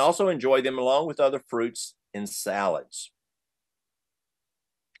 One can also enjoy them along with other fruits in salads.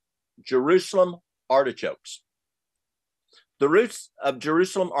 Jerusalem artichokes. The roots of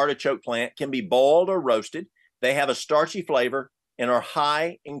Jerusalem artichoke plant can be boiled or roasted. They have a starchy flavor and are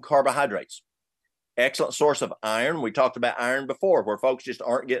high in carbohydrates. Excellent source of iron. We talked about iron before, where folks just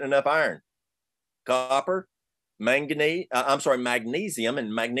aren't getting enough iron. Copper, magnesium,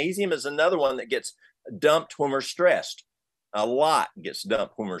 and magnesium is another one that gets dumped when we're stressed. A lot gets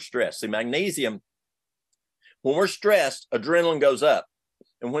dumped when we're stressed. See, magnesium, when we're stressed, adrenaline goes up.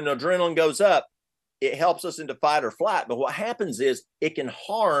 And when adrenaline goes up, it helps us into fight or flight. But what happens is it can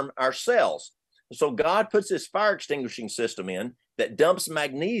harm our cells. So God puts this fire extinguishing system in that dumps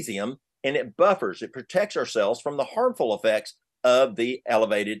magnesium, and it buffers, it protects our cells from the harmful effects of the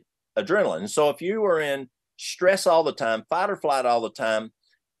elevated adrenaline. So if you are in stress all the time, fight or flight all the time,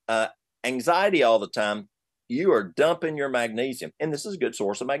 anxiety all the time, you are dumping your magnesium. And this is a good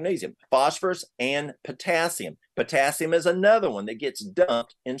source of magnesium. Phosphorus and potassium. Potassium is another one that gets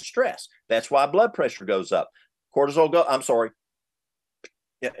dumped in stress. That's why blood pressure goes up.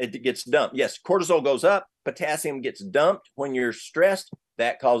 It gets dumped. Yes, cortisol goes up. Potassium gets dumped when you're stressed.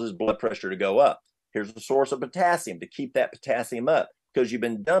 That causes blood pressure to go up. Here's the source of potassium to keep that potassium up, because you've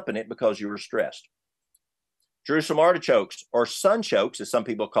been dumping it because you were stressed. Jerusalem artichokes, or sunchokes, as some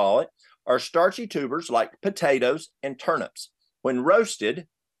people call it, are starchy tubers like potatoes and turnips. When roasted,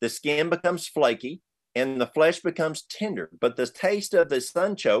 the skin becomes flaky and the flesh becomes tender, but the taste of the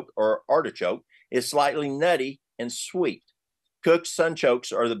sunchoke or artichoke is slightly nutty and sweet. Cooked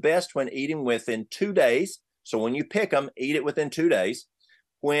sunchokes are the best when eating within 2 days. So when you pick them, eat it within 2 days.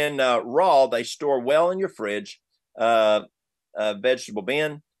 When raw, they store well in your fridge, vegetable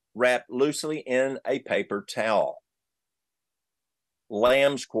bin, wrapped loosely in a paper towel.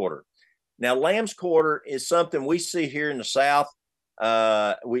 Lamb's quarter. Now, lamb's quarter is something we see here in the South.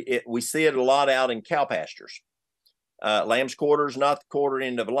 We see it a lot out in cow pastures. Lamb's quarter is not the quarter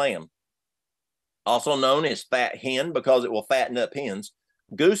end of a lamb. Also known as fat hen because it will fatten up hens,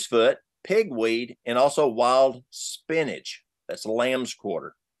 goosefoot, pigweed, and also wild spinach. That's lamb's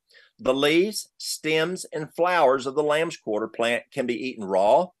quarter. The leaves, stems, and flowers of the lamb's quarter plant can be eaten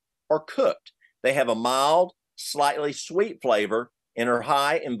raw or cooked. They have a mild, slightly sweet flavor and are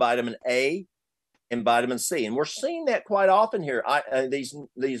high in vitamin A and vitamin C. And we're seeing that quite often here.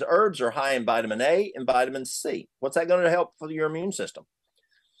 These herbs are high in vitamin A and vitamin C. What's that going to help for your immune system?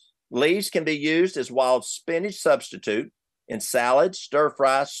 Leaves can be used as wild spinach substitute in salads,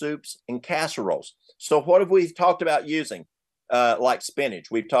 stir-fry, soups, and casseroles. So what have we talked about using? Like spinach,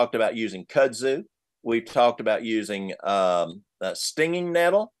 we've talked about using kudzu, We've talked about using stinging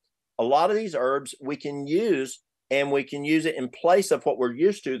nettle. A lot of these herbs we can use, and we can use it in place of what we're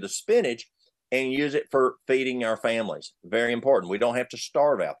used to, the spinach, and use it for feeding our families. Very important. We don't have to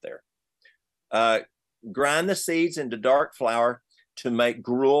starve out there. Grind the seeds into dark flour to make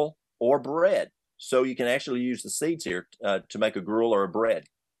gruel or bread. So you can actually use the seeds here to make a gruel or a bread.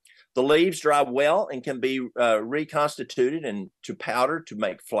 The leaves dry well and can be reconstituted into powder to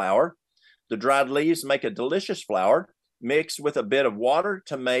make flour. The dried leaves make a delicious flour mixed with a bit of water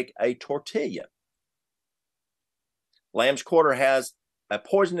to make a tortilla. Lamb's quarter has a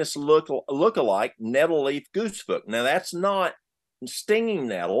poisonous look-alike nettle leaf goosefoot. Now that's not stinging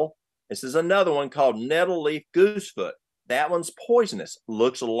nettle. This is another one called nettle leaf goosefoot. That one's poisonous.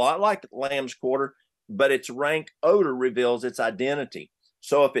 Looks a lot like lamb's quarter, but its rank odor reveals its identity.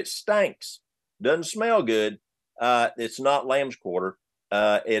 So if it stinks, doesn't smell good, it's not lamb's quarter.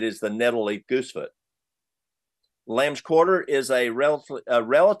 It is the nettle leaf goosefoot. Lamb's quarter is a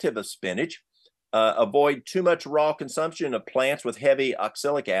relative of spinach. Avoid too much raw consumption of plants with heavy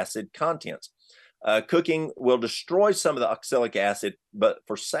oxalic acid contents. Cooking will destroy some of the oxalic acid, but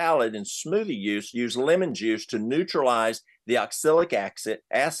for salad and smoothie use lemon juice to neutralize the oxalic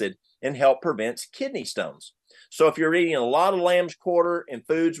acid and help prevent kidney stones. So if you're eating a lot of lamb's quarter and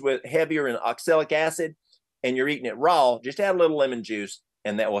foods with heavier in oxalic acid and you're eating it raw, just add a little lemon juice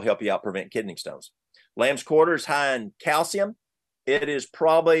and that will help you out prevent kidney stones. Lamb's quarter is high in calcium. It is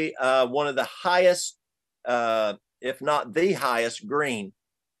probably one of the highest, if not the highest, green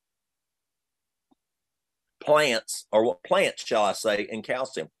plants, or what plants shall I say, in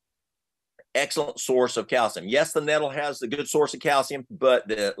calcium. Excellent source of calcium. Yes, the nettle has a good source of calcium, but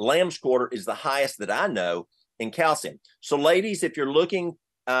the lamb's quarter is the highest that I know in calcium. So ladies, if you're looking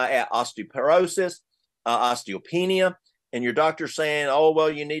at osteoporosis, osteopenia, and your doctor's saying, oh, well,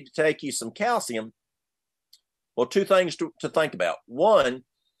 you need to take you some calcium, well, two things to think about. One,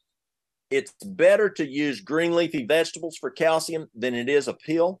 it's better to use green leafy vegetables for calcium than it is a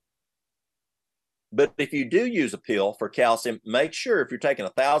pill. But if you do use a pill for calcium, make sure if you're taking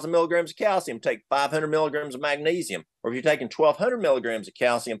 1,000 milligrams of calcium, take 500 milligrams of magnesium. Or if you're taking 1,200 milligrams of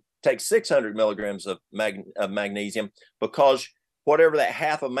calcium, take 600 milligrams of magnesium, because whatever that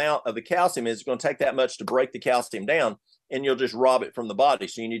half amount of the calcium is going to take that much to break the calcium down, and you'll just rob it from the body.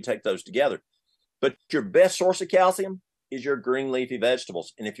 So you need to take those together. But your best source of calcium is your green leafy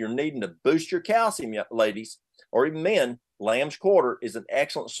vegetables. And if you're needing to boost your calcium, ladies, or even men, lamb's quarter is an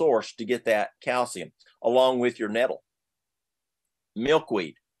excellent source to get that calcium, along with your nettle.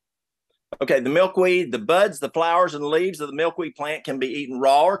 Milkweed. Okay, the milkweed, the buds, the flowers, and the leaves of the milkweed plant can be eaten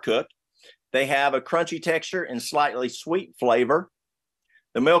raw or cooked. They have a crunchy texture and slightly sweet flavor.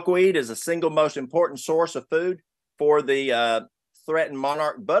 The milkweed is the single most important source of food for the threatened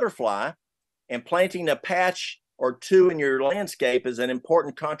monarch butterfly, and planting a patch or two in your landscape is an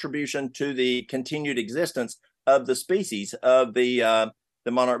important contribution to the continued existence of the species of the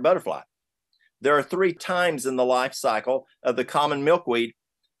monarch butterfly. There are 3 times in the life cycle of the common milkweed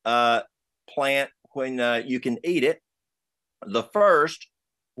plant when you can eat it. The first,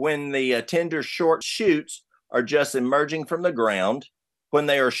 when the tender short shoots are just emerging from the ground, when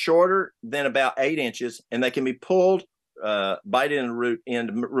they are shorter than about 8 inches, and they can be pulled, bited in the root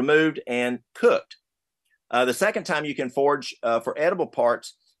and removed and cooked. The second time you can forage for edible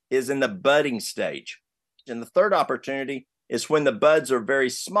parts is in the budding stage. And the third opportunity is when the buds are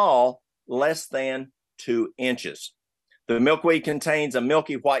very small, less than 2 inches. The milkweed contains a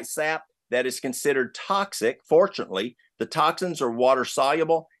milky white sap that is considered toxic. Fortunately, the toxins are water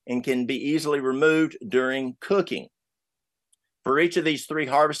soluble and can be easily removed during cooking. For each of these 3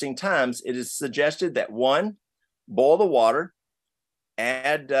 harvesting times, it is suggested that 1, boil the water,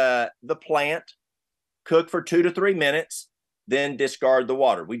 add the plant, cook for 2 to 3 minutes, then discard the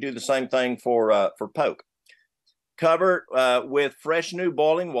water. We do the same thing for poke. Cover with fresh new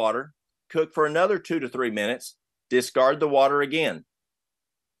boiling water, cook for another 2 to 3 minutes, discard the water again.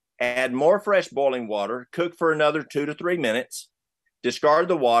 Add more fresh boiling water, cook for another 2 to 3 minutes, discard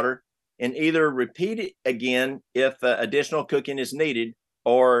the water, and either repeat it again if additional cooking is needed,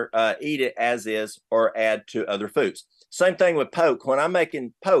 or eat it as is, or add to other foods. Same thing with poke. When I'm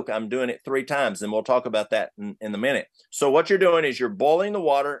making poke, I'm doing it 3 times, and we'll talk about that in a minute. So what you're doing is you're boiling the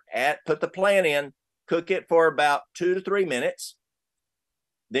water, put the plant in, cook it for about 2 to 3 minutes.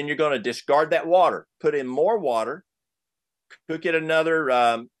 Then you're going to discard that water, put in more water, cook it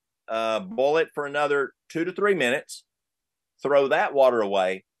another, boil it for another 2 to 3 minutes, throw that water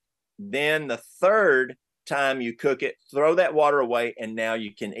away. Then the third time you cook it, throw that water away, and now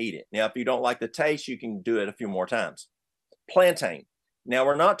you can eat it. Now, if you don't like the taste, you can do it a few more times. Plantain. Now,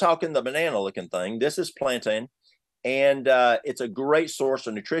 we're not talking the banana-looking thing. This is plantain, and it's a great source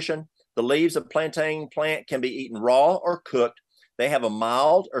of nutrition. The leaves of plantain plant can be eaten raw or cooked. They have a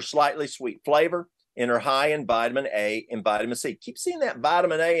mild or slightly sweet flavor and are high in vitamin A and vitamin C. Keep seeing that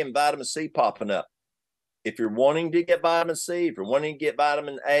vitamin A and vitamin C popping up. If you're wanting to get vitamin C, if you're wanting to get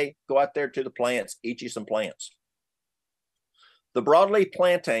vitamin A, go out there to the plants, eat you some plants. The broadleaf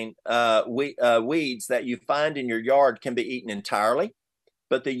plantain weeds that you find in your yard can be eaten entirely,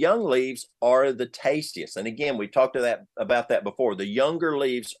 but the young leaves are the tastiest. And again, we talked about that before. The younger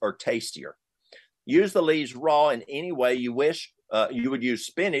leaves are tastier. Use the leaves raw in any way you wish. You would use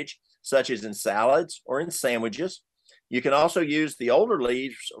spinach, such as in salads or in sandwiches. You can also use the older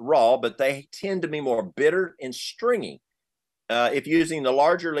leaves raw, but they tend to be more bitter and stringy. If using the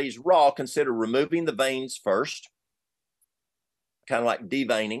larger leaves raw, consider removing the veins first, kind of like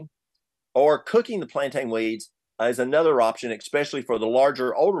deveining, or cooking the plantain weeds is another option, especially for the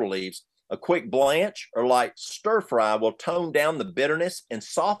larger, older leaves. A quick blanch or light stir fry will tone down the bitterness and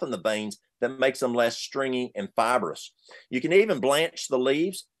soften the veins that makes them less stringy and fibrous. You can even blanch the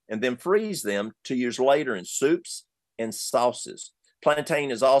leaves and then freeze them to use later in soups and sauces.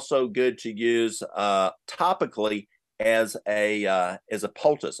 Plantain is also good to use topically as a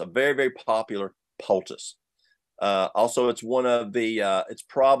poultice, a very, very popular poultice. Also, it's one of the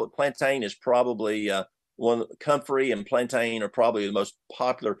plantain is probably comfrey and plantain are probably the most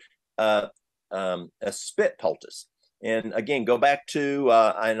popular spit poultice. And again, go back to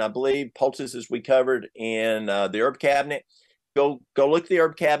and I believe poultices we covered in the herb cabinet. Go look at the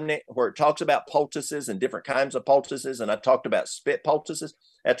herb cabinet where it talks about poultices and different kinds of poultices. And I talked about spit poultices.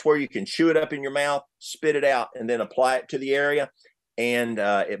 That's where you can chew it up in your mouth, spit it out, and then apply it to the area. And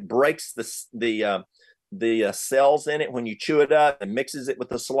it breaks the cells in it when you chew it up and mixes it with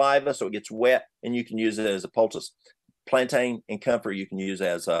the saliva so it gets wet, and you can use it as a poultice. Plantain and comfrey you can use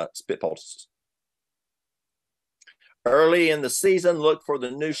as spit poultices. Early in the season, look for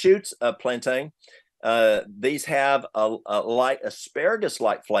the new shoots of plantain. These have a light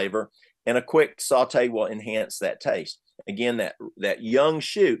asparagus-like flavor, and a quick saute will enhance that taste. Again, that young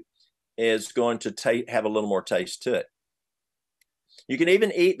shoot is going to have a little more taste to it. You can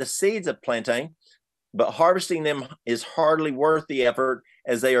even eat the seeds of plantain, but harvesting them is hardly worth the effort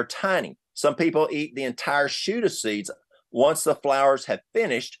as they are tiny. Some people eat the entire shoot of seeds. Once the flowers have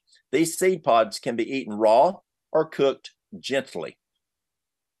finished, these seed pods can be eaten raw or cooked gently.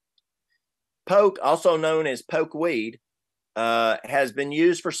 Poke, also known as pokeweed, has been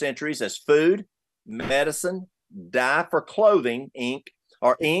used for centuries as food, medicine, dye for clothing, ink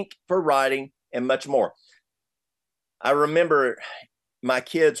for writing, and much more. I remember my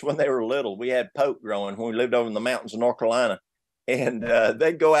kids when they were little, we had poke growing when we lived over in the mountains of North Carolina. And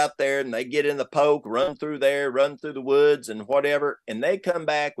they'd go out there and they get in the poke, run through the woods and whatever. And they come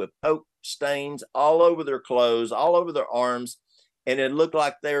back with poke stains all over their clothes, all over their arms. And it looked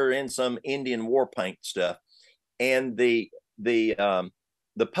like they were in some Indian war paint stuff. And the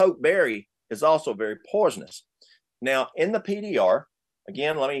poke berry is also very poisonous. Now, in the PDR,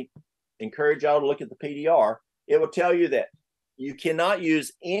 again, let me encourage y'all to look at the PDR. It will tell you that you cannot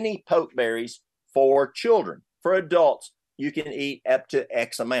use any poke berries for children. For adults, you can eat up to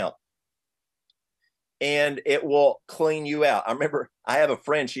X amount. And it will clean you out. I remember I have a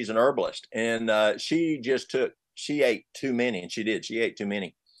friend, she's an herbalist, and she ate too many, and she ate too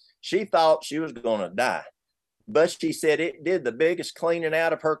many. She thought she was going to die, but she said it did the biggest cleaning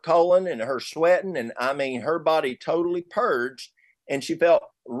out of her colon and her sweating. And I mean, her body totally purged, and she felt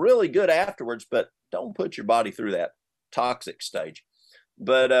really good afterwards, but don't put your body through that toxic stage.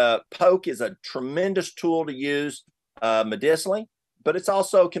 But poke is a tremendous tool to use medicinally, but it's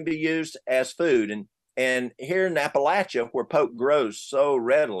also can be used as food. And here in Appalachia, where poke grows so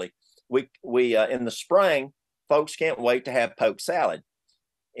readily, we in the spring, folks can't wait to have poke salad.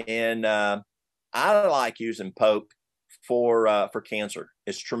 And I like using poke for cancer.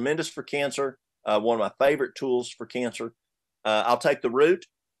 It's tremendous for cancer. One of my favorite tools for cancer. I'll take the root,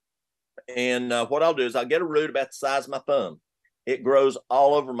 and what I'll do is I'll get a root about the size of my thumb. It grows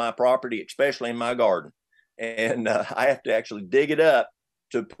all over my property, especially in my garden. And I have to actually dig it up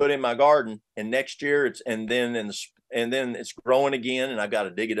to put in my garden. And next year then it's growing again, and I've got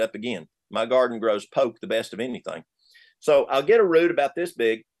to dig it up again. My garden grows poke the best of anything. So I'll get a root about this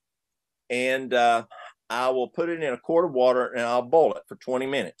big, and I will put it in a quart of water, and I'll boil it for 20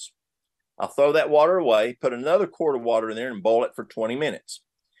 minutes. I'll throw that water away, put another quart of water in there, and boil it for 20 minutes.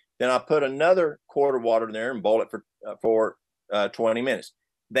 Then I'll put another quart of water in there and boil it for 20 minutes.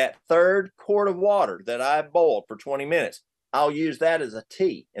 That third quart of water that I boiled for 20 minutes, I'll use that as a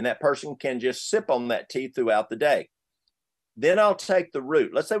tea, and that person can just sip on that tea throughout the day. Then I'll take the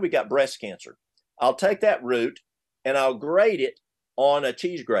root. Let's say we got breast cancer. I'll take that root and I'll grate it on a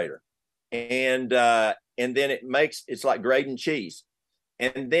cheese grater, and then it's like grating cheese.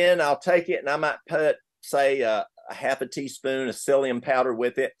 And then I'll take it and I might put, say, a half a teaspoon of psyllium powder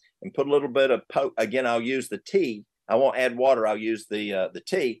with it, and put a little bit of poke. Again, I'll use the tea. I won't add water. I'll use the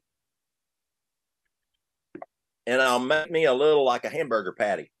tea, and I'll make me a little like a hamburger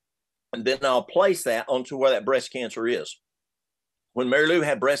patty, and then I'll place that onto where that breast cancer is. When Mary Lou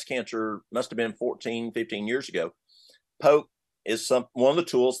had breast cancer, must have been 14, 15 years ago, poke is one of the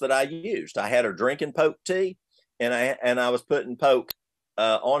tools that I used. I had her drinking poke tea, and I was putting poke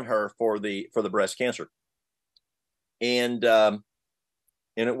on her for the breast cancer, and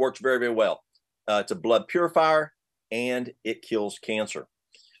it works very, very well. It's a blood purifier, and it kills cancer.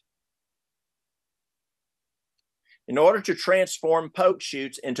 In order to transform poke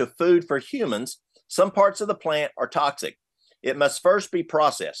shoots into food for humans, some parts of the plant are toxic. It must first be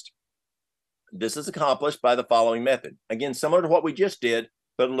processed. This is accomplished by the following method. Again, similar to what we just did,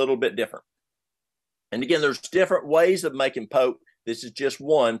 but a little bit different. And again, there's different ways of making poke. This is just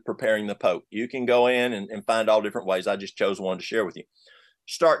one, preparing the poke. You can go in and find all different ways. I just chose one to share with you.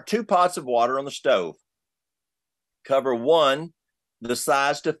 Start 2 pots of water on the stove. Cover one the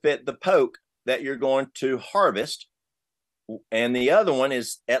size to fit the poke that you're going to harvest, and the other one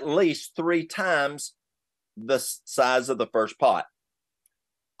is at least 3 times the size of the first pot.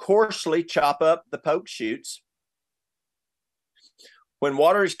 Coarsely chop up the poke shoots. When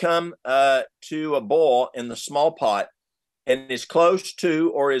water has come to a boil in the small pot and is close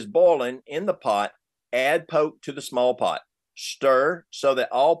to or is boiling in the pot, add poke to the small pot. Stir so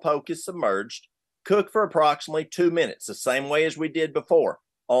that all poke is submerged. Cook for approximately 2 minutes, the same way as we did before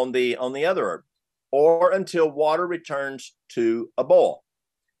on the other herb, or until water returns to a boil.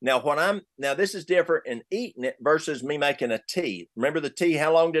 Now, this is different in eating it versus me making a tea. Remember the tea,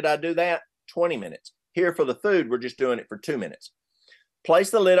 how long did I do that? 20 minutes. Here for the food, we're just doing it for 2 minutes. Place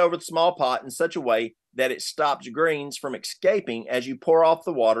the lid over the small pot in such a way that it stops greens from escaping as you pour off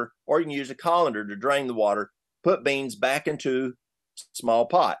the water, or you can use a colander to drain the water. Put beans back into small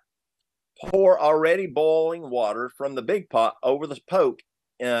pot. Pour already boiling water from the big pot over the poke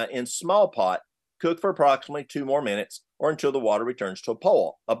in small pot. Cook for approximately 2 more minutes, or until the water returns to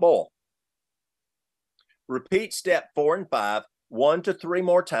a boil. Repeat step 4 and 5 1 to 3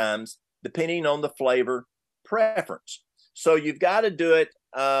 more times, depending on the flavor preference. So you've got to do it,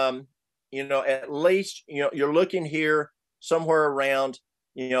 at least, you're looking here somewhere around,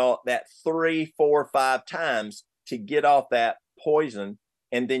 that 3, 4, 5 times to get off that poison,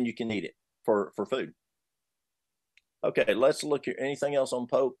 and then you can eat it for food. Okay, let's look at anything else on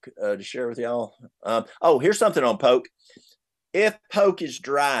poke to share with y'all. Here's something on poke. If poke is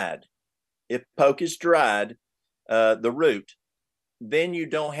dried, the root, then you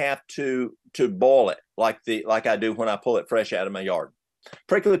don't have to boil it like I do when I pull it fresh out of my yard.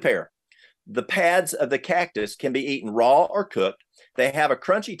 Prickly pear. The pads of the cactus can be eaten raw or cooked. They have a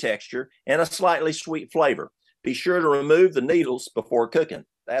crunchy texture and a slightly sweet flavor. Be sure to remove the needles before cooking.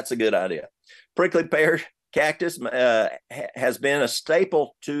 That's a good idea. Prickly pear cactus has been a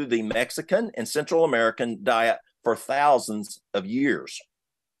staple to the Mexican and Central American diet for thousands of years.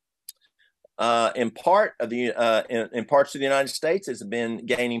 In parts of the United States, it's been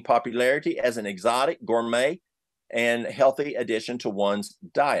gaining popularity as an exotic, gourmet, and healthy addition to one's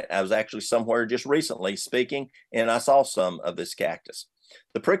diet. I was actually somewhere just recently speaking, and I saw some of this cactus.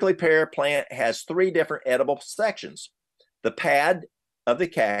 The prickly pear plant has 3 different edible sections. The pad of the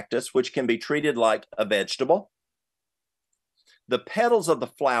cactus, which can be treated like a vegetable. The petals of the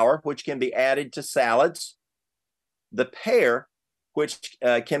flower, which can be added to salads. The pear, which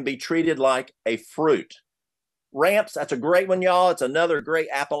can be treated like a fruit. Ramps, that's a great one, y'all. It's another great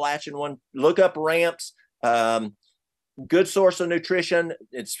Appalachian one. Look up ramps. Good source of nutrition.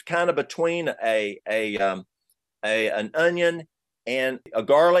 It's kind of between an onion and a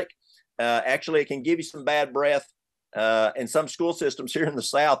garlic. Actually, it can give you some bad breath. In some school systems here in the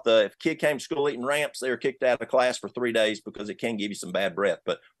South, if a kid came to school eating ramps, they were kicked out of class for 3 days because it can give you some bad breath.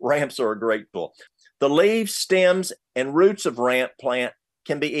 But ramps are a great tool. The leaves, stems, and roots of ramp plant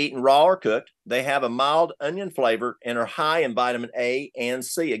can be eaten raw or cooked. They have a mild onion flavor and are high in vitamin A and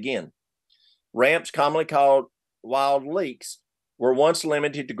C. Again, ramps, commonly called wild leeks, were once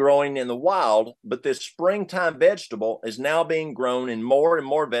limited to growing in the wild, but this springtime vegetable is now being grown in more and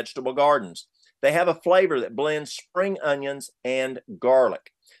more vegetable gardens. They have a flavor that blends spring onions and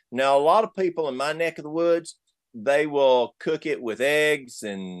garlic. Now, a lot of people in my neck of the woods, they will cook it with eggs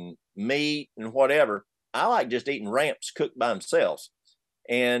and meat and whatever. I like just eating ramps cooked by themselves.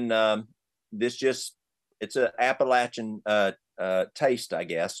 And this just It's an Appalachian taste, I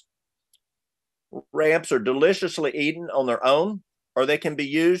guess. Ramps are deliciously eaten on their own, or they can be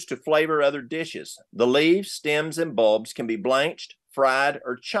used to flavor other dishes. The leaves, stems, and bulbs can be blanched, fried,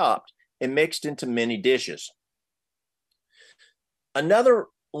 or chopped and mixed into many dishes. Another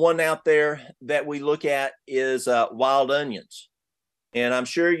one out there that we look at is wild onions. And I'm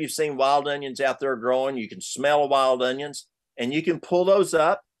sure you've seen wild onions out there growing. You can smell wild onions, and you can pull those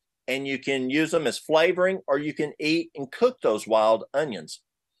up and you can use them as flavoring, or you can eat and cook those wild onions.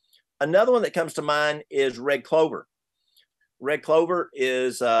 Another one that comes to mind is red clover. Red clover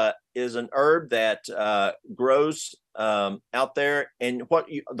is an herb that grows out there, and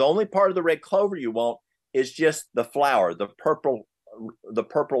the only part of the red clover you want is just the flower, the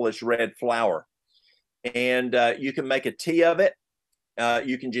purplish red flower, and you can make a tea of it.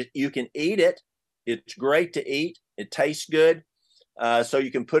 You can eat it. It's great to eat. It tastes good. So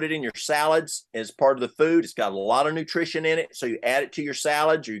you can put it in your salads as part of the food. It's got a lot of nutrition in it. So you add it to your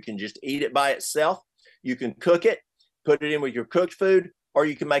salads, or you can just eat it by itself. You can cook it, put it in with your cooked food, or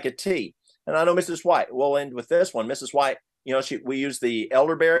you can make a tea. And I know Mrs. White, we'll end with this one. Mrs. White, we use the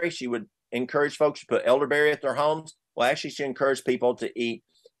elderberry. She would encourage folks to put elderberry at their homes. Well, actually, she encouraged people to eat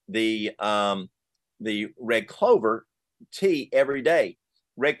the red clover tea every day.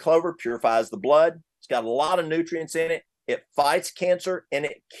 Red clover purifies the blood. It's got a lot of nutrients in it. It fights cancer and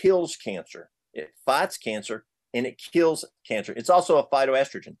it kills cancer. It fights cancer and it kills cancer. It's also a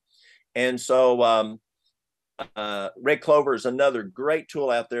phytoestrogen. And so red clover is another great tool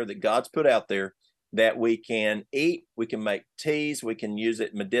out there that God's put out there that we can eat. We can make teas. We can use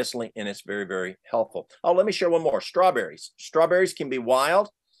it medicinally, and it's very, very helpful. Oh, let me share one more. Strawberries. Strawberries can be wild,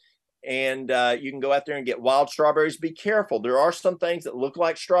 and you can go out there and get wild strawberries. Be careful. There are some things that look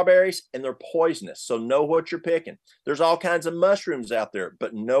like strawberries, and they're poisonous, so know what you're picking. There's all kinds of mushrooms out there,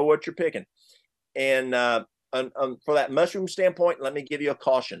 but know what you're picking. And for that mushroom standpoint, let me give you a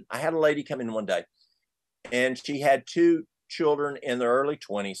caution. I had a lady come in one day, and she had two children in their early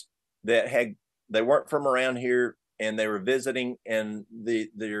 20s that they weren't from around here, and they were visiting, and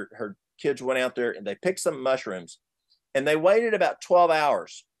her kids went out there and they picked some mushrooms, and they waited about 12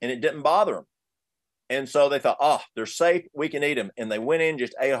 hours and it didn't bother them. And so they thought, oh, they're safe, we can eat them. And they went in and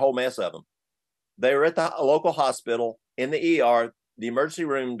just ate a whole mess of them. They were at the local hospital in the ER. The emergency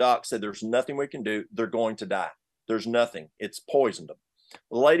room doc said, there's nothing we can do. They're going to die. There's nothing. It's poisoned them.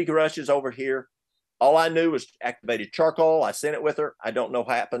 The lady rushes over here. All I knew was activated charcoal. I sent it with her. I don't know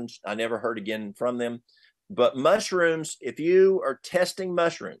what happened. I never heard again from them. But mushrooms, if you are testing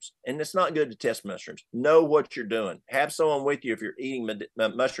mushrooms, and it's not good to test mushrooms, know what you're doing. Have someone with you if you're eating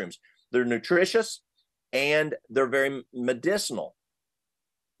mushrooms. They're nutritious and they're very medicinal,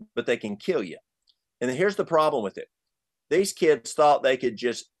 but they can kill you. And here's the problem with it. These kids thought they could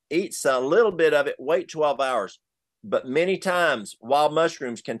just eat a little bit of it, wait 12 hours. But many times wild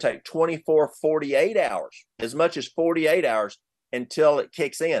mushrooms can take 24, 48 hours, as much as 48 hours until it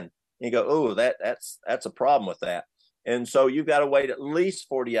kicks in. And you go, oh, that's a problem with that. And so you've got to wait at least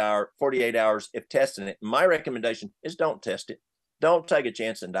 48 hours if testing it. My recommendation is don't test it. Don't take a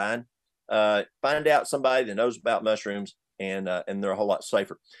chance in dying. Find out somebody that knows about mushrooms, and they're a whole lot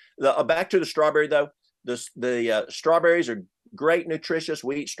safer. Back to the strawberry, though. The strawberries are great, nutritious.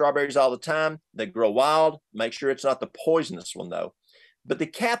 We eat strawberries all the time. They grow wild. Make sure it's not the poisonous one, though. But the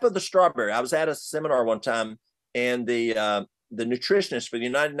cap of the strawberry, I was at a seminar one time, and the nutritionist for the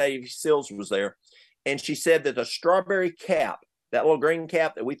United Navy SEALs was there, and she said that the strawberry cap, that little green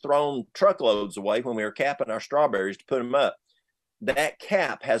cap that we thrown truckloads away when we were capping our strawberries to put them up, that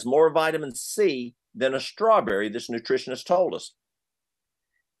cap has more vitamin C than a strawberry, this nutritionist told us.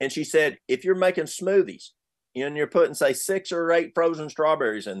 And she said, if you're making smoothies and you're putting, say, 6 or 8 frozen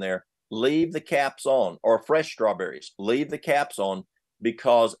strawberries in there, leave the caps on, or fresh strawberries, leave the caps on,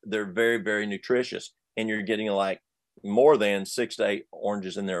 because they're very, very nutritious, and you're getting like more than 6 to 8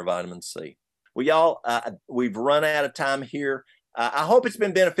 oranges in there of vitamin C. Well, y'all, we've run out of time here. I hope it's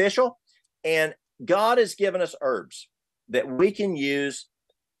been beneficial, and God has given us herbs that we can use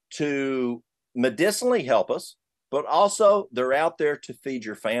to medicinally help us, but also they're out there to feed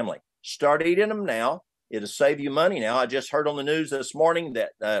your family. Start eating them now. It'll save you money now. I just heard on the news this morning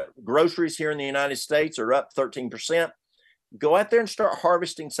that groceries here in the United States are up 13%. Go out there and start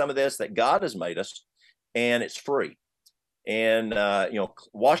harvesting some of this that God has made us, and it's free. And,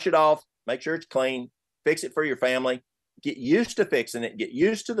 wash it off, make sure it's clean, fix it for your family, get used to fixing it, get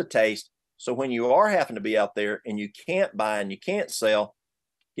used to the taste. So when you are having to be out there and you can't buy and you can't sell,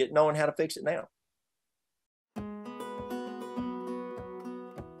 get knowing how to fix it now.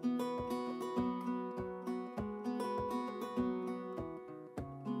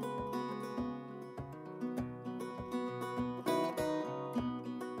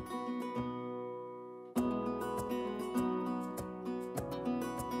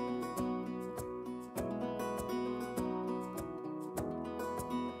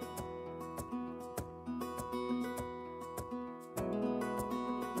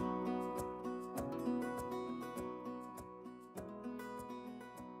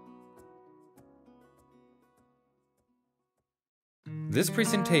 This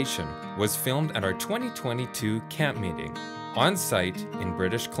presentation was filmed at our 2022 camp meeting on site in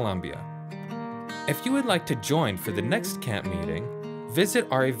British Columbia. If you would like to join for the next camp meeting, visit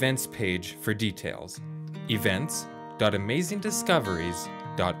our events page for details.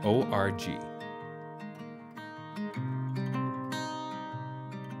 events.amazingdiscoveries.org.